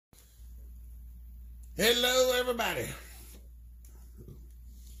Hello, everybody.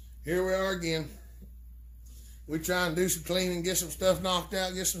 Here we are again. We try and do some cleaning, get some stuff knocked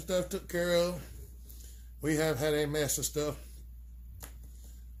out, get some stuff took care of. We have had a mess of stuff.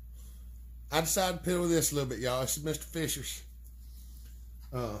 I decided to piddle with this a little bit, y'all. This is Mr. Fisher's.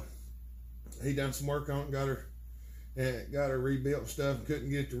 He done some work on it, got her rebuilt and stuff, and couldn't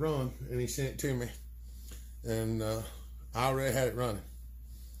get it to run, and he sent it to me. And I already had it running.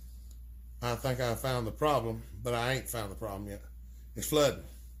 I think I found the problem, but I ain't found the problem yet. It's flooding.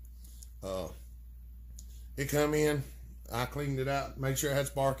 It come in, I cleaned it out, made sure it had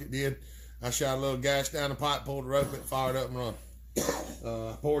spark, it did. I shot a little gas down the pipe, pulled the rope, it fired up and run.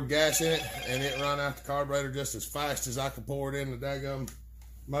 Poured gas in it, and it run out the carburetor just as fast as I could pour it in the daggum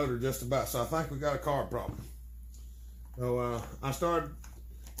motor just about. So I think we got a carb problem. So I started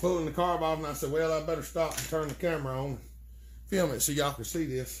pulling the carb off, and I said, well, I better stop and turn the camera on, film it so y'all can see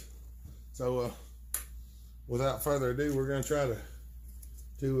this. So without further ado, we're going to try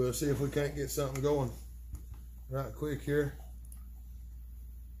to see if we can't get something going right quick here.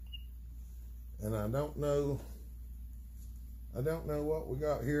 And I don't know what we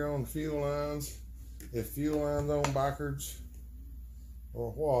got here on the fuel lines, if fuel lines on backwards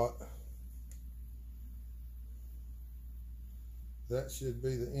or what. That should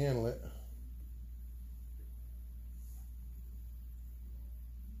be the inlet.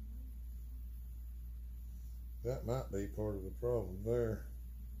 That might be part of the problem there.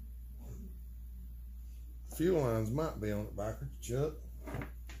 Fuel lines might be on it backwards, Chuck.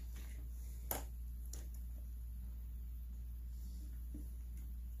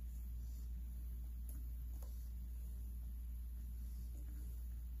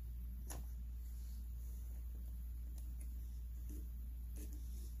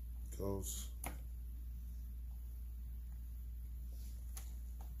 Close.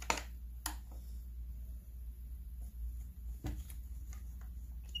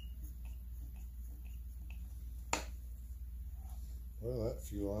 Well, that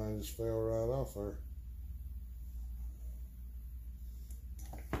fuel line just fell right off there.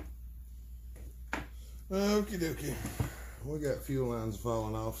 Okie dokie. We got fuel lines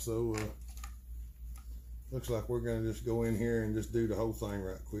falling off, so looks like we're going to just go in here and just do the whole thing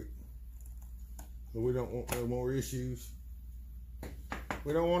right quick. So we don't want no more issues.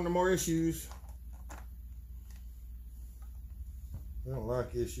 We don't want no more issues. We don't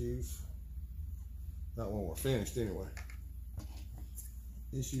like issues. Not when we're finished, anyway.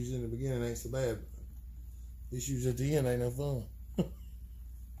 Issues in the beginning ain't so bad. Issues at the end ain't no fun.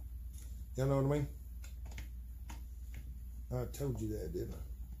 Y'all know what I mean? I told you that, didn't I?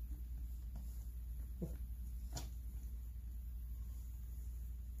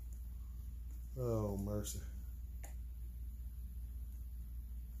 Oh, mercy.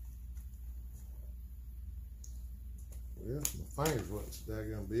 Well, my fingers wasn't so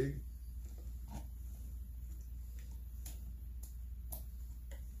daggone big.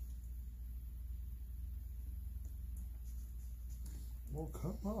 Well,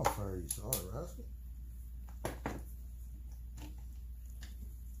 come off there, you sorry rascal.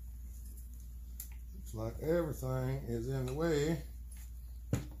 Looks like everything is in the way.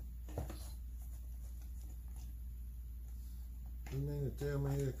 You mean to tell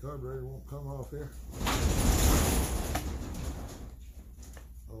me the carburetor won't come off here?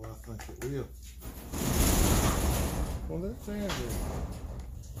 Oh, I think it will. Well, that's Andrew.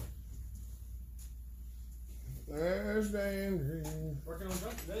 There's Andrew. Working on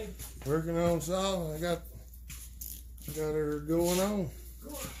something today. Working on something. I got her going on.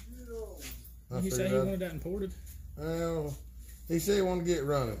 He said he wanted that imported. Well, he said he wanted to get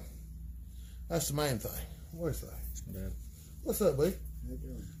running. That's the main thing. What's that? That's my dad. What's up, buddy? How you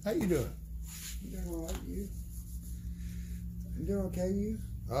doing? How you doing? I'm doing all right, you? I'm doing okay, you?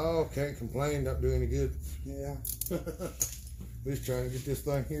 Oh, can't complain. Don't do any good. Yeah. We're just trying to get this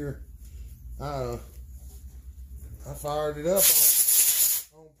thing here. I fired it up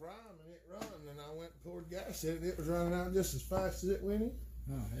on prime and it run, and I went and poured gas in it. It was running out just as fast as it went in.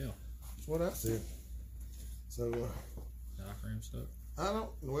 Oh, hell. That's what I said. So, Diaphragm stuck. I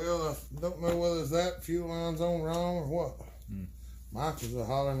don't know whether it's that fuel line's on wrong or what. Mike was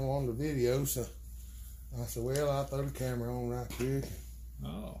hollering on the video, so I said, well, I'll throw the camera on right quick.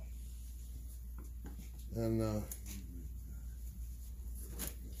 Oh. And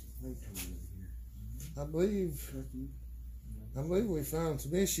I believe we found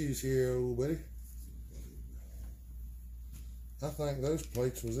some issues here, old buddy. I think those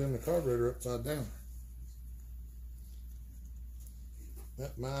plates was in the carburetor upside down.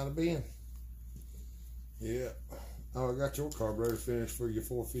 That might have been. Yeah. Oh, I got your carburetor finished for your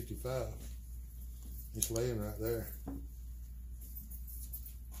 455. It's laying right there.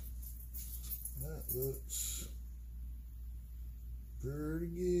 That looks pretty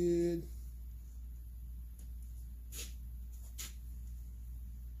good.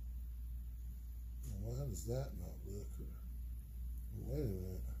 Why does that not look? Wait a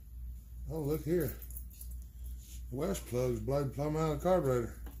minute. Oh, look here. The west plug's blowed plumb out of the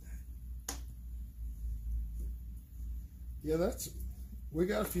carburetor. Yeah, we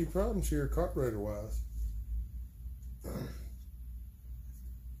got a few problems here carburetor wise.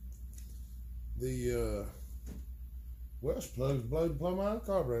 The west plug's blowed plumb out of the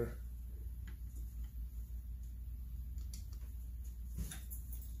carburetor.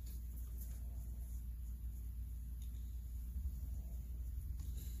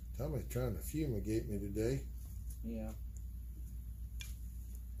 Tommy's trying to fumigate me today. Yeah.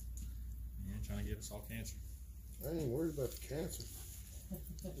 Yeah, trying to get us all cancer. I ain't worried about the cancer.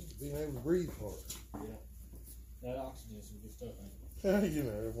 Just being able to breathe part. Yeah. That oxygen is some good stuff, ain't it? You know,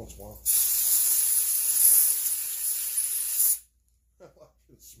 every once in a while. I like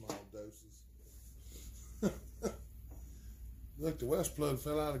the small doses. Look, the west plug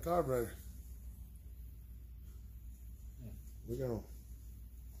fell out of the carburetor. We're gonna.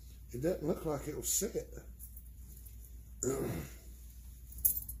 It doesn't look like it was set.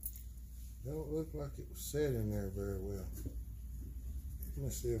 Don't look like it was set in there very well. Let me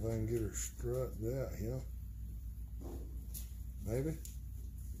see if I can get her strutted out here. Maybe.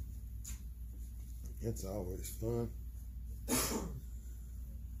 It's always fun.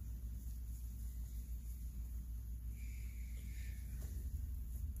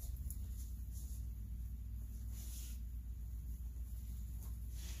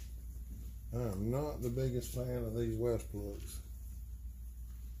 I'm not the biggest fan of these west plugs.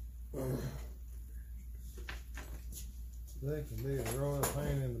 They can be a royal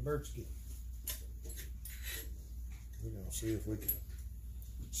pain in the birchki. We're gonna see if we can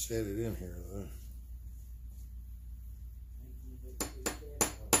set it in here though.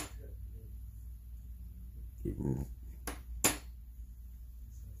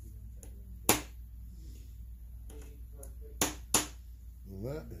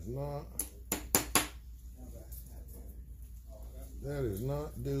 That is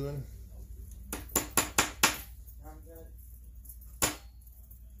not doing.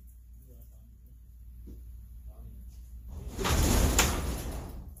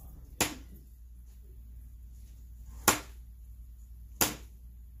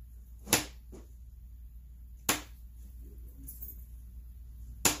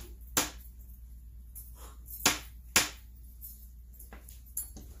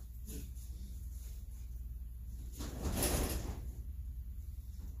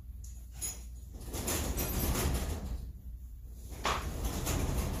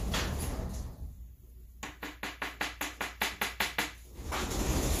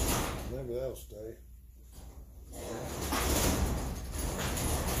 Maybe that'll stay.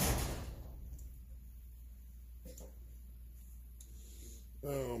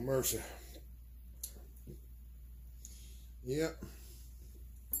 Oh, mercy. Yep.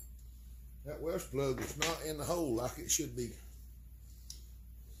 That west plug is not in the hole like it should be.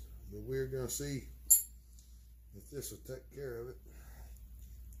 But we're going to see if this will take care of it.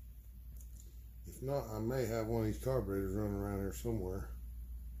 If not, I may have one of these carburetors running around here somewhere.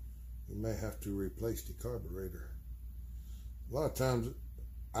 We may have to replace the carburetor. A lot of times,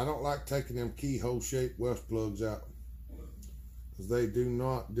 I don't like taking them keyhole shaped west plugs out because they do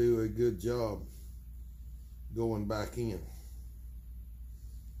not do a good job going back in.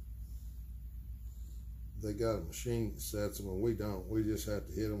 They got a machine that sets them and we don't. We just have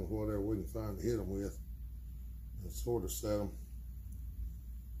to hit them with whatever we can find to hit them with and sort of set them.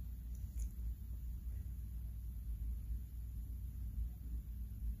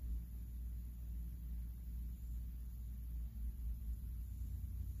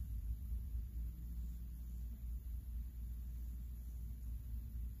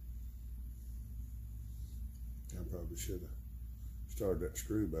 I probably should have started that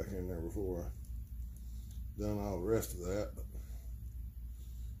screw back in there before I done all the rest of that, but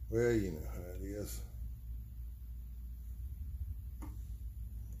well, you know how it is.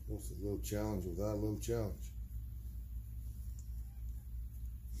 What's a little challenge without a little challenge?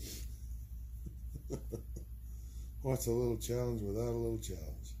 What's a little challenge without a little challenge?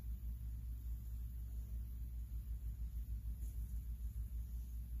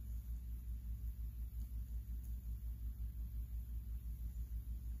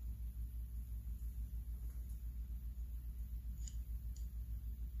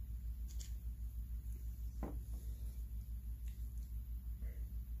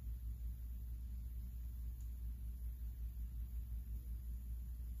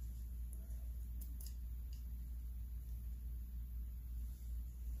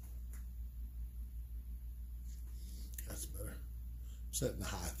 setting the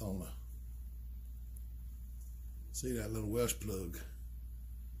height on the. See that little Welsh plug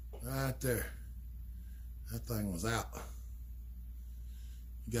right there? That thing was out.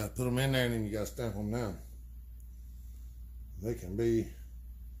 You got to put them in there and then you got to stamp them down. They can be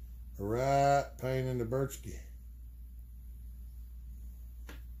a right pain in the birchkey.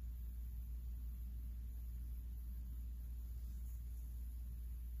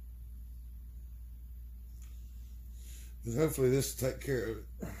 Because hopefully this will take care of it.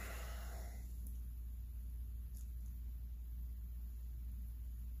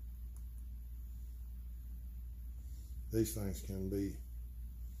 These things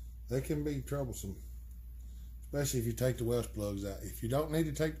they can be troublesome, especially if you take the Welsh plugs out. If you don't need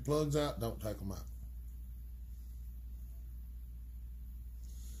to take the plugs out, don't take them out.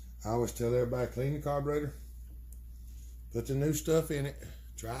 I always tell everybody, clean the carburetor, put the new stuff in it,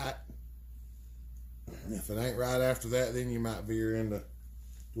 try it. If it ain't right after that, then you might veer into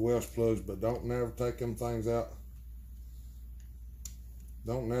the Welsh plugs, but don't never take them things out.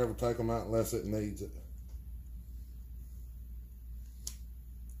 Don't never take them out unless it needs it.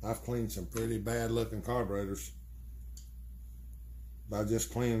 I've cleaned some pretty bad looking carburetors by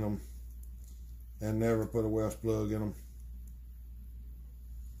just cleaning them and never put a Welsh plug in them.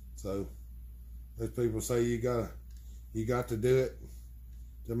 So there's people say you got to do it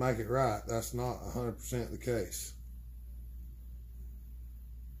to make it right. That's not 100% the case.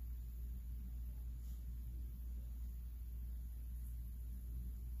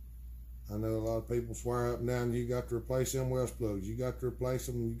 I know a lot of people swear up and down, you got to replace them Welsh plugs. You got to replace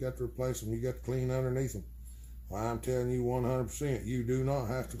them. You got to replace them. You got to clean underneath them. Well, I'm telling you 100%, you do not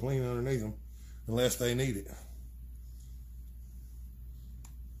have to clean underneath them unless they need it.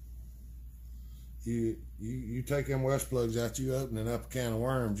 You take them Welsh plugs out, you opening up a can of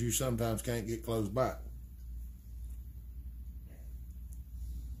worms you sometimes can't get closed back.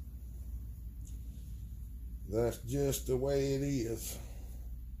 That's just the way it is.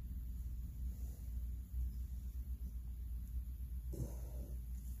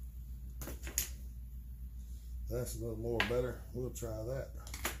 That's a little more better. We'll try that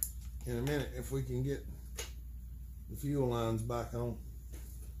in a minute if we can get the fuel lines back on.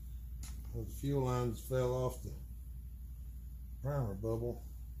 The fuel lines fell off the primer bubble.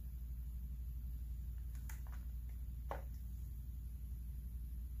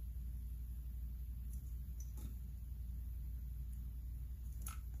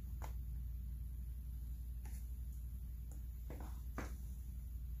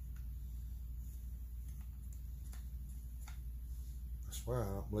 I swear I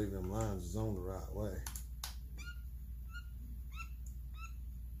don't believe them lines is on the right way.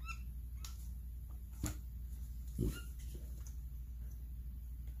 Yeah,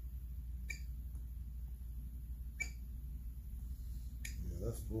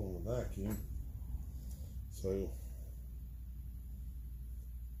 that's pulling the vacuum. So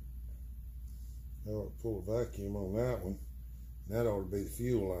I ought to pull the vacuum on that one. That ought to be the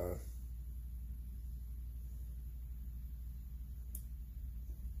fuel line.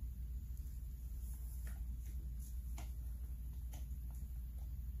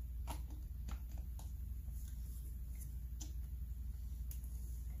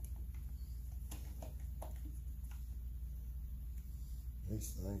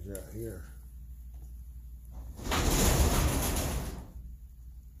 These things right here.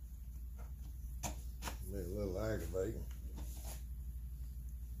 Be a little aggravating.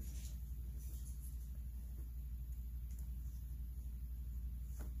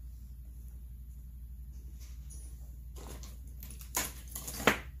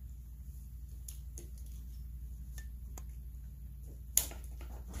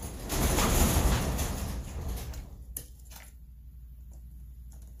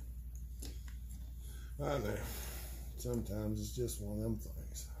 I know. Sometimes it's just one of them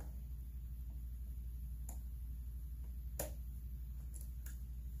things.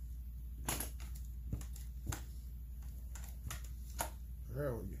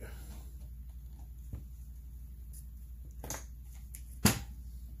 There we go.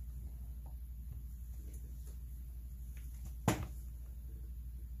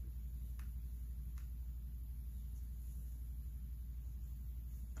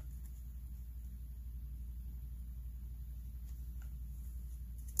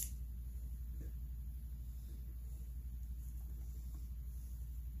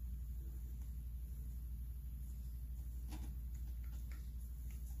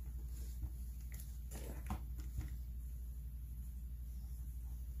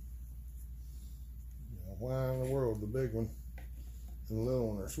 Why in the world the big one and the little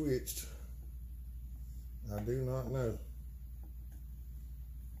one are switched, I do not know.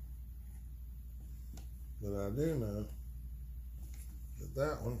 But I do know that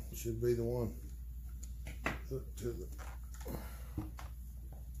that one should be the one hooked to the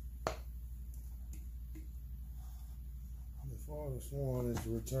farthest one is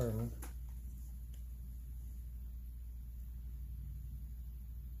the return.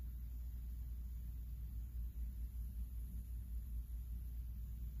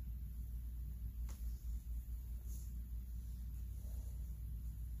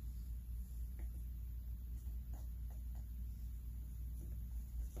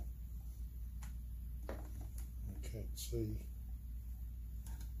 Can't see.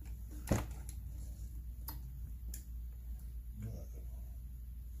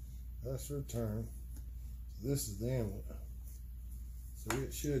 That's the return. So this is the inlet. So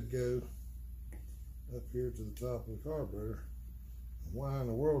it should go up here to the top of the carburetor. And why in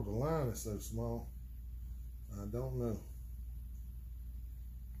the world the line is so small, I don't know.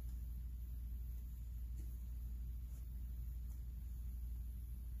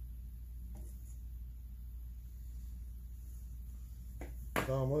 It's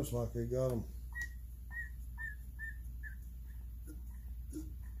almost like they got them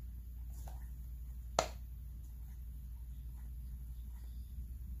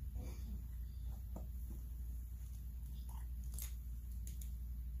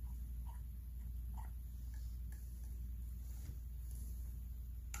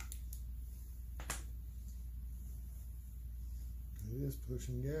it is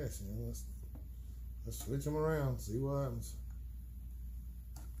pushing gas in. Let's switch them around, see what happens.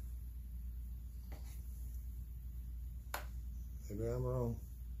 Maybe I'm wrong.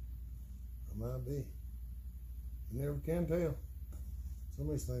 I might be. You never can tell. Some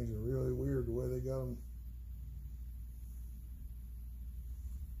of these things are really weird the way they got them.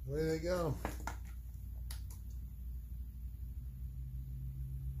 The way they got them.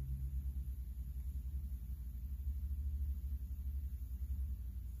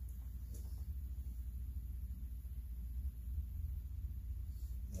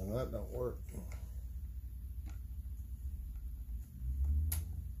 And that don't work.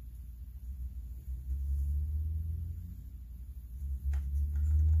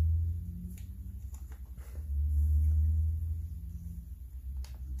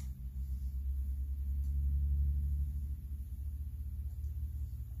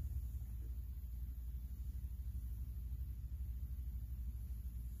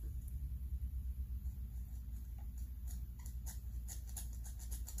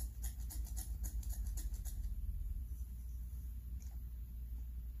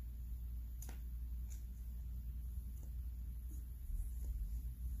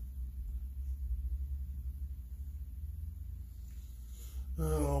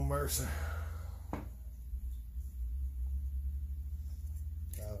 Oh, mercy. I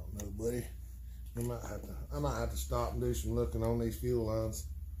don't know, buddy. I might have to stop and do some looking on these fuel lines.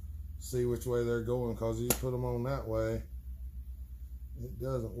 See which way they're going, because you put them on that way, it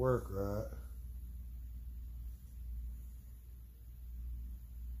doesn't work right.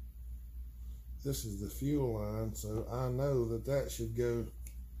 This is the fuel line, so I know that that should go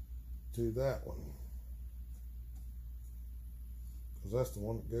to that one. Because that's the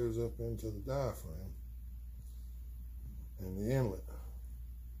one that goes up into the diaphragm and the inlet.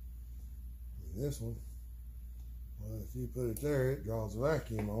 And this one, well, if you put it there, it draws a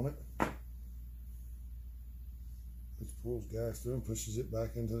vacuum on it, which pulls gas through and pushes it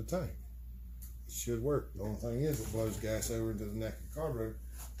back into the tank. It should work. The only thing is it blows gas over into the neck of the carburetor,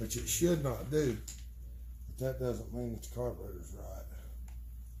 which it should not do. But that doesn't mean that the carburetor's right.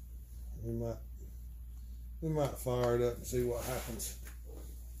 We might fire it up and see what happens.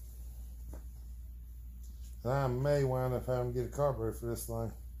 I may wind up having to get a carburetor for this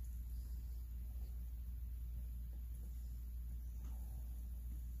thing.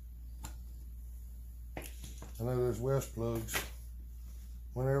 I know there's west plugs.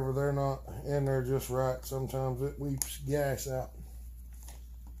 Whenever they're not in there just right, sometimes it weeps gas out.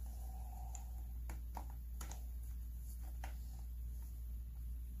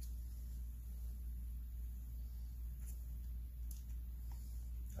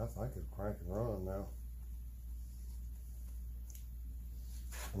 I think it'll crank and run now.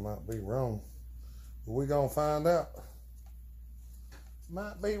 I might be wrong, but we're gonna find out.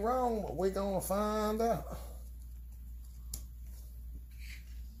 Might be wrong, but we're gonna find out.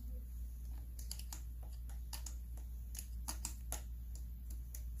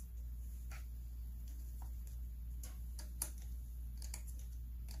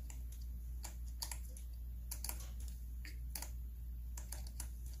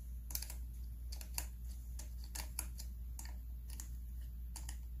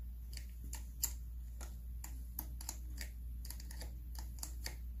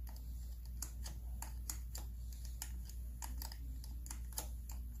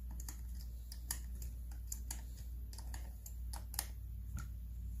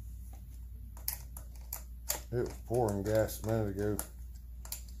 It was pouring gas a minute ago.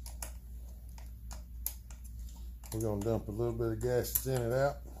 We're gonna dump a little bit of gas that's in it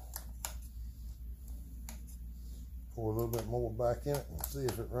out. Pour a little bit more back in it and see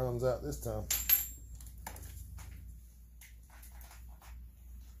if it runs out this time.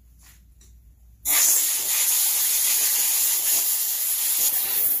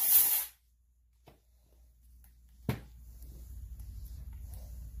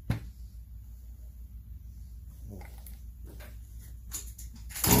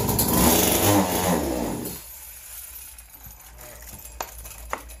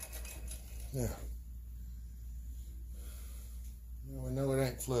 Yeah. Well, we know it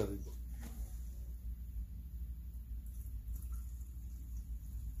ain't flooded.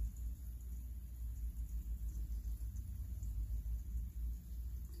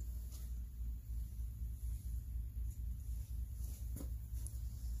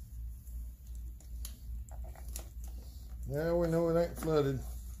 Yeah, we know it ain't flooded.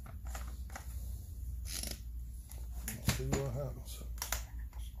 Let's see what happens.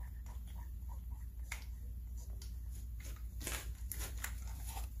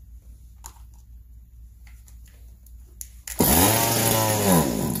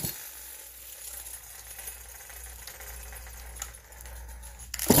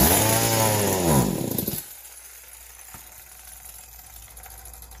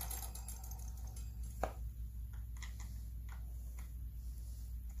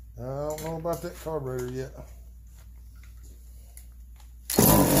 I don't know about that carburetor yet.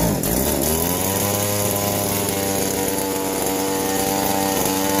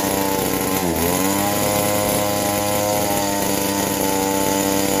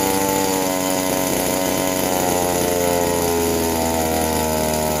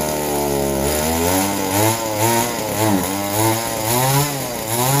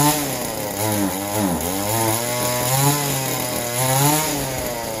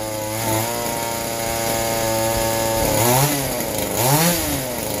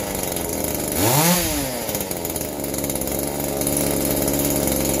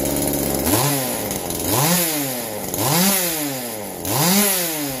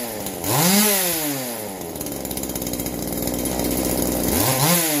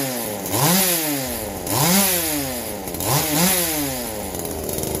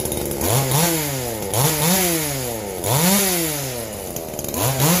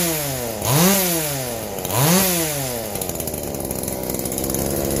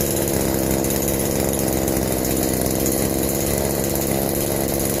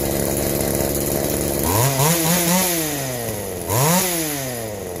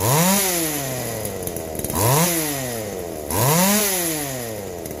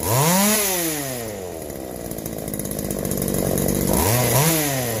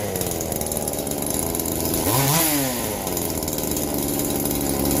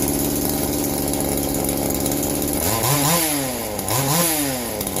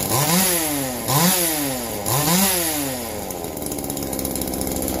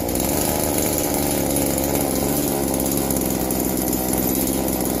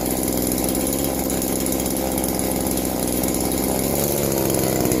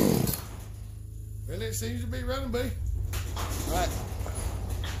 It seems to be running, buddy. All right.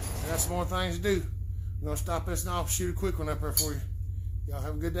 I got some more things to do. I'm going to stop this off, shoot a quick one up there for you. Y'all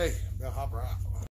have a good day. Bell Hopper out.